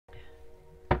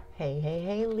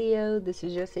Hey, Leo, this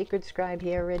is your Sacred Scribe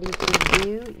here, ready to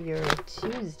do your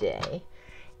Tuesday,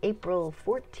 April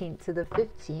 14th to the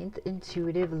 15th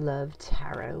Intuitive Love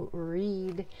Tarot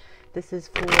read. This is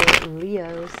for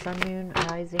Leo, Sun, Moon,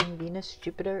 Rising, Venus,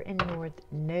 Jupiter, and North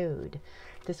Node.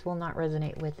 This will not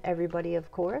resonate with everybody,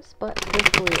 of course, but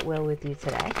hopefully it will with you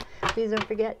today. Please don't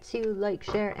forget to like,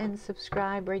 share, and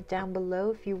subscribe right down below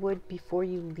if you would before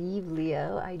you leave,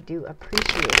 Leo. I do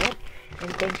appreciate it. And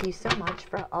thank you so much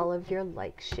for all of your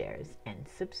likes, shares, and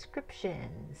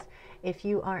subscriptions. If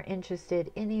you are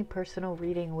interested in a personal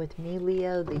reading with me,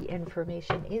 Leo, the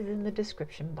information is in the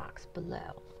description box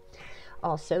below.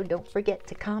 Also, don't forget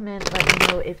to comment. Let me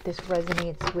know if this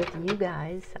resonates with you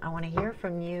guys. I want to hear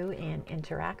from you and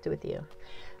interact with you.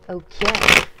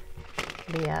 Okay,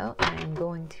 Leo, I'm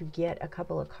going to get a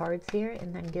couple of cards here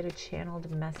and then get a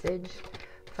channeled message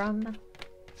from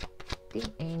the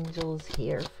angels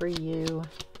here for you.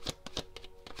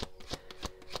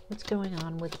 What's going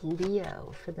on with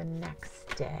Leo for the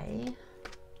next day?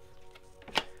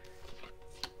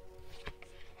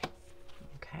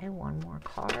 Okay, one more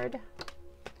card.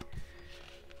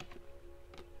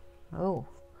 Oh,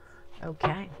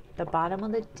 okay. The bottom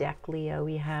of the deck, Leo,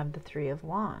 we have the Three of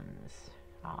Wands.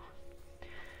 Oh,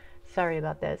 sorry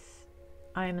about this.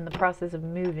 I am in the process of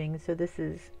moving, so this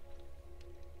is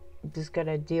just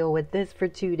gonna deal with this for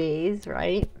 2 days,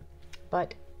 right?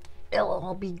 But it'll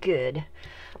all be good.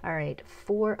 All right,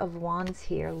 Four of Wands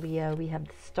here, Leo. We have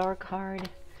the Star card.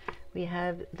 We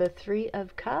have the Three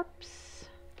of Cups.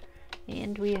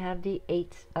 And we have the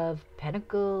Eight of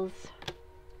Pentacles.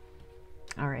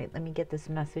 All right, let me get this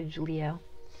message, Leo.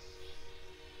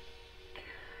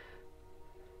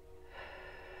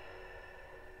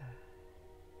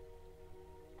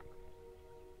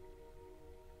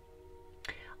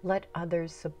 Let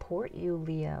others support you,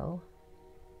 Leo.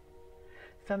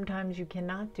 Sometimes you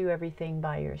cannot do everything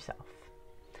by yourself.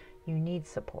 You need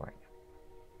support.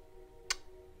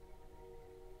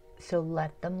 So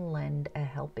let them lend a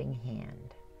helping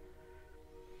hand.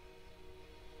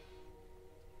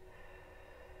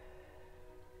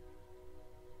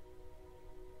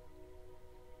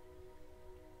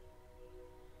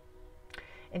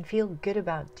 And feel good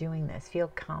about doing this. Feel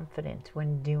confident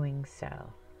when doing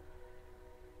so.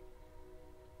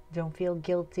 Don't feel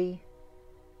guilty.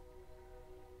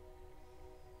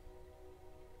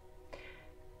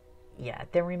 Yeah,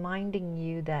 they're reminding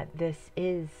you that this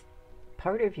is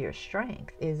part of your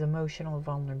strength, is emotional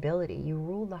vulnerability. You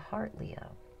rule the heart,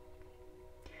 Leo.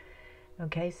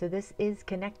 Okay, so this is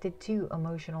connected to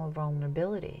emotional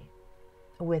vulnerability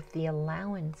with the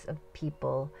allowance of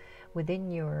people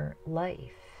within your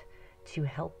life to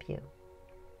help you.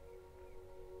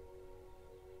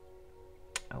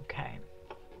 Okay.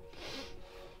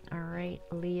 All right,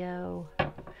 Leo.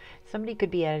 Somebody could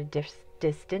be at a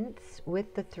distance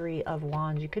with the Three of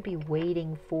Wands. You could be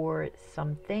waiting for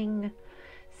something,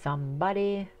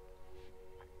 somebody.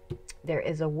 There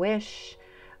is a wish.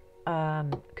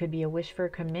 Could be a wish for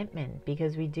commitment,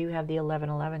 because we do have the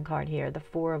 1111 card here. The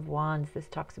Four of Wands. This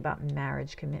talks about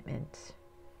marriage, commitment,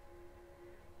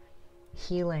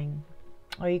 healing.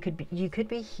 Or you could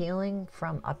be healing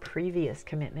from a previous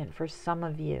commitment for some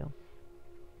of you.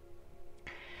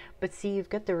 But see, you've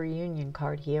got the reunion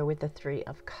card here with the Three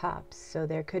of Cups. So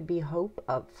there could be hope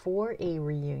for a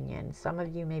reunion. Some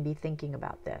of you may be thinking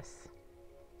about this.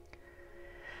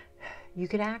 You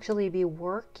could actually be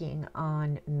working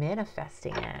on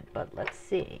manifesting it. But let's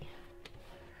see.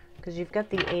 Because you've got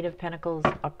the Eight of Pentacles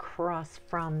across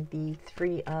from the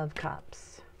Three of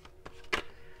Cups.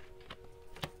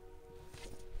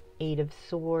 Eight of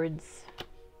Swords.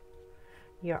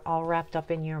 You're all wrapped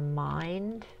up in your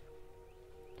mind.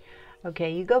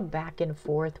 Okay, you go back and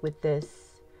forth with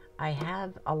this. I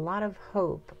have a lot of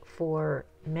hope for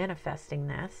manifesting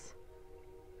this.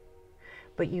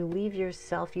 But you leave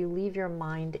yourself, you leave your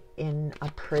mind in a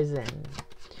prison.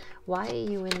 Why are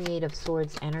you in the Eight of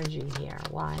Swords energy here?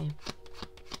 Why?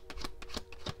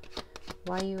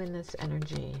 Why are you in this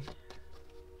energy?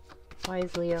 Why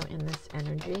is Leo in this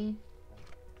energy?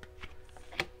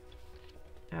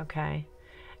 Okay.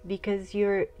 Because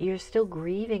you're still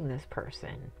grieving this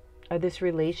person. Or this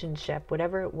relationship,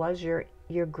 whatever it was,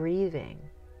 you're grieving.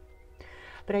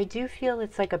 But I do feel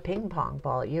it's like a ping pong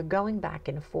ball. You're going back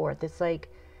and forth. It's like,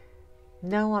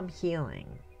 no, I'm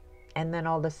healing. And then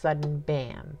all of a sudden,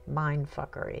 bam, mind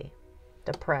fuckery,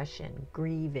 depression,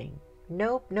 grieving.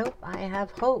 Nope, I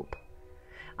have hope.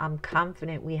 I'm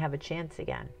confident we have a chance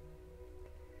again.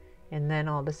 And then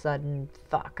all of a sudden,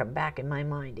 fuck, I'm back in my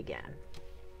mind again.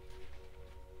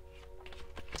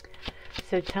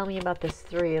 So tell me about this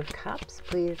Three of Cups,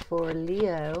 please, for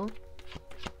Leo.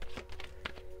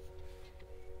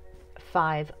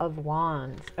 Five of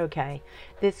Wands. Okay,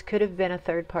 this could have been a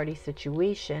third-party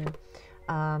situation.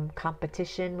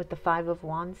 Competition with the Five of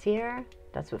Wands here.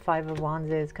 That's what Five of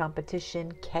Wands is.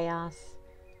 Competition, chaos.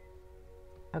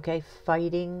 Okay,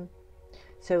 fighting.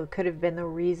 So it could have been the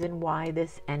reason why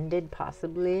this ended,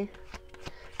 possibly.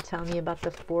 Tell me about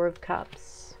the Four of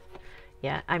Cups.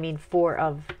 Yeah, I mean, Four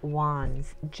of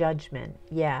Wands. Judgment.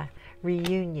 Yeah,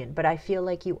 reunion. But I feel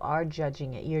like you are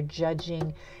judging it. You're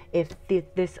judging if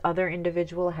this other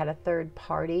individual had a third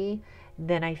party,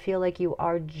 then I feel like you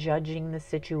are judging the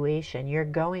situation. You're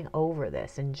going over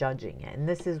this and judging it. And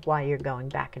this is why you're going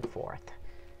back and forth.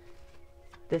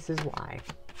 This is why.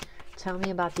 Tell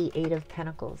me about the Eight of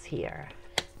Pentacles here.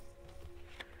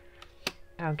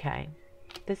 Okay.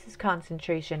 This is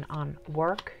concentration on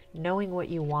work, knowing what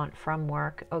you want from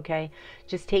work, okay?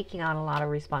 Just taking on a lot of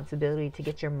responsibility to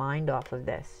get your mind off of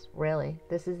this, really.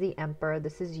 This is the Emperor.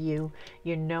 This is you.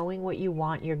 You're knowing what you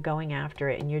want. You're going after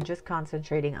it, and you're just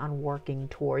concentrating on working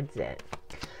towards it.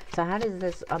 So how does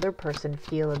this other person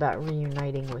feel about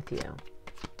reuniting with you?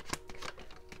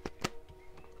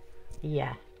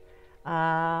 Yeah.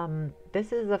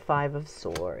 This is the Five of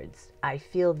Swords. I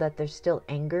feel that there's still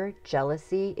anger,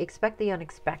 jealousy. Expect the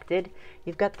unexpected.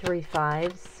 You've got 3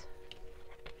 fives.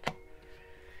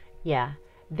 Yeah.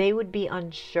 They would be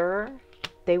unsure.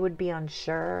 They would be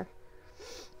unsure.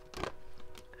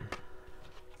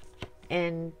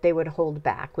 And they would hold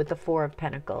back with the Four of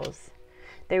Pentacles.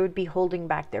 They would be holding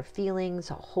back their feelings,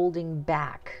 holding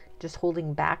back, just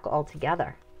holding back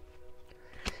altogether.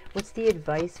 What's the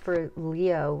advice for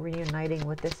Leo reuniting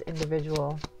with this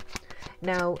individual?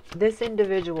 Now, this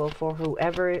individual, for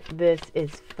whoever this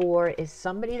is for, is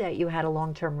somebody that you had a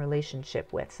long-term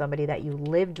relationship with, somebody that you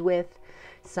lived with,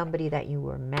 somebody that you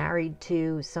were married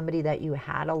to, somebody that you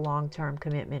had a long-term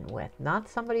commitment with, not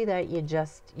somebody that you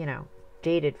just, you know,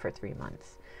 dated for 3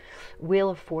 months. Wheel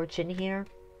of Fortune here.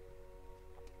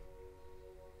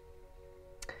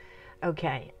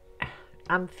 Okay.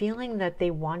 I'm feeling that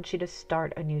they want you to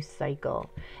start a new cycle.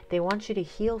 They want you to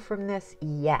heal from this,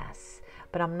 yes.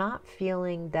 But I'm not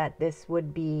feeling that this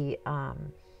would be, I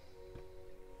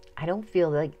don't feel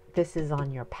like this is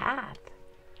on your path.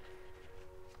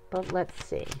 But let's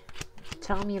see.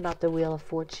 Tell me about the Wheel of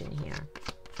Fortune here.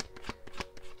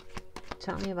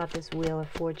 Tell me about this Wheel of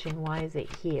Fortune. Why is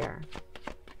it here?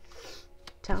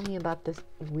 Tell me about this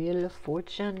Wheel of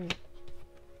Fortune.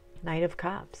 Knight of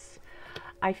Cups.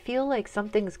 I feel like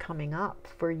something's coming up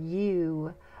for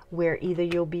you where either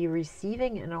you'll be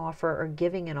receiving an offer or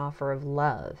giving an offer of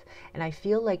love. And I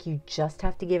feel like you just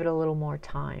have to give it a little more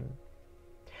time.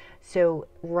 So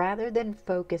rather than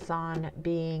focus on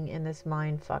being in this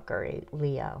mind fuckery,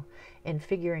 Leo, and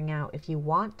figuring out if you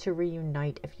want to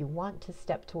reunite, if you want to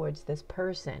step towards this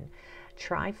person,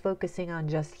 try focusing on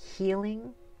just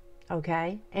healing,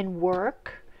 okay, and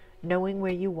work. Knowing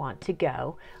where you want to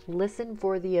go. Listen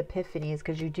for the epiphanies,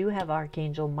 because you do have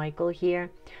Archangel Michael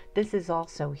here. This is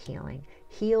also healing.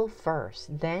 Heal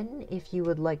first. Then, if you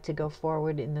would like to go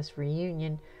forward in this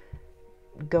reunion,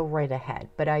 go right ahead.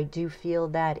 But I do feel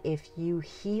that if you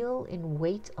heal and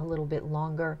wait a little bit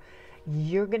longer,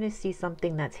 you're going to see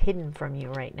something that's hidden from you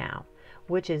right now,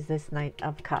 which is this Knight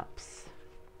of Cups.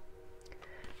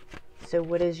 So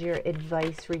what is your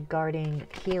advice regarding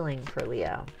healing for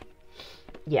Leo?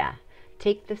 Yeah,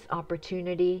 take this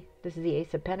opportunity, this is the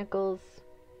Ace of Pentacles,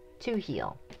 to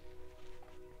heal.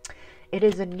 It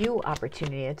is a new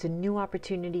opportunity. It's a new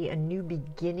opportunity, a new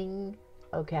beginning,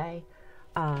 okay?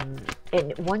 And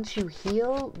once you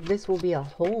heal, this will be a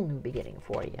whole new beginning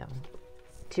for you.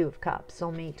 Two of Cups,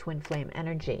 soulmate, twin flame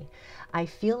energy. I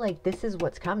feel like this is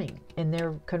what's coming, and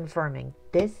they're confirming.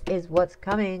 This is what's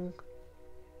coming.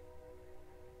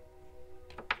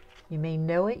 You may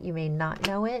know it, you may not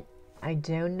know it. I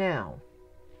don't know.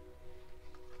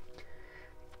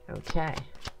 Okay.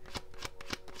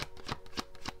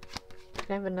 Can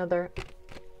I have another?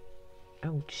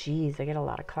 Oh, geez. I get a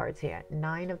lot of cards here.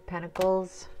 9 of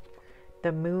Pentacles.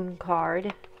 The Moon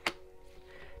card.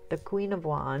 The Queen of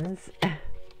Wands.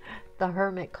 The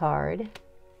Hermit card.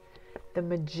 The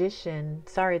Magician.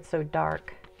 Sorry it's so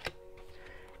dark.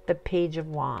 The Page of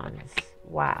Wands.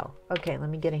 Wow. Okay,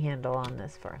 let me get a handle on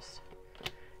this first.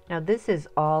 Now, this is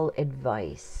all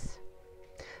advice.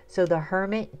 So the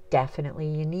Hermit, definitely,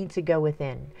 you need to go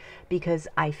within. Because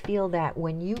I feel that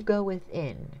when you go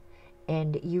within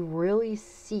and you really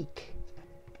seek,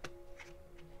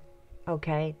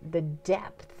 okay, the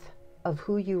depth of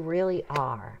who you really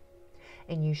are,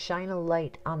 and you shine a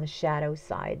light on the shadow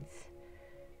sides,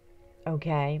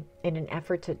 okay, in an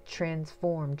effort to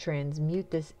transform,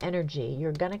 transmute this energy,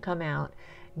 you're going to come out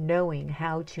knowing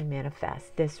how to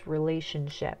manifest this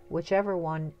relationship, whichever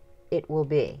one it will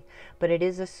be. But it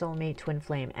is a soulmate twin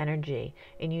flame energy,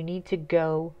 and you need to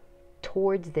go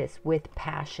towards this with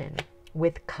passion,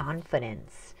 with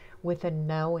confidence, with a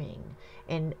knowing.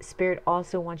 And Spirit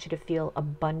also wants you to feel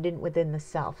abundant within the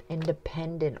self,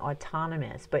 independent,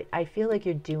 autonomous. But I feel like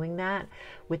you're doing that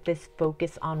with this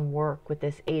focus on work, with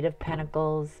this Eight of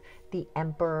Pentacles, the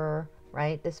Emperor,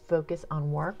 right? This focus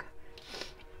on work.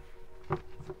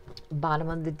 Bottom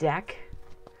of the deck,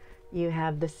 you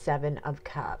have the Seven of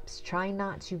Cups. Try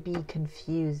not to be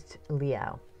confused,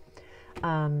 Leo.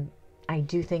 I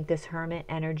do think this Hermit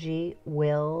energy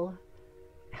will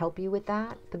help you with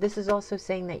that, but this is also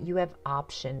saying that you have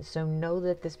options. So know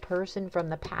that this person from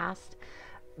the past,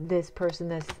 this person,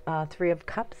 this Three of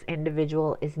Cups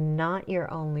individual, is not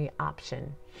your only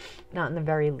option, not in the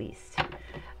very least.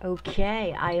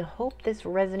 Okay, I hope this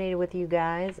resonated with you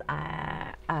guys.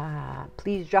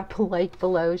 Please drop a like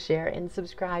below, share, and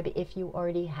subscribe if you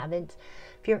already haven't.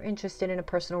 If you're interested in a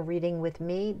personal reading with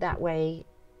me, that way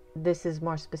this is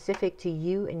more specific to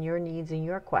you and your needs and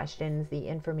your questions. The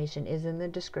information is in the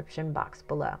description box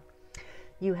below.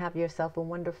 You have yourself a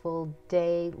wonderful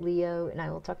day, Leo, and I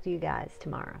will talk to you guys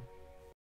tomorrow.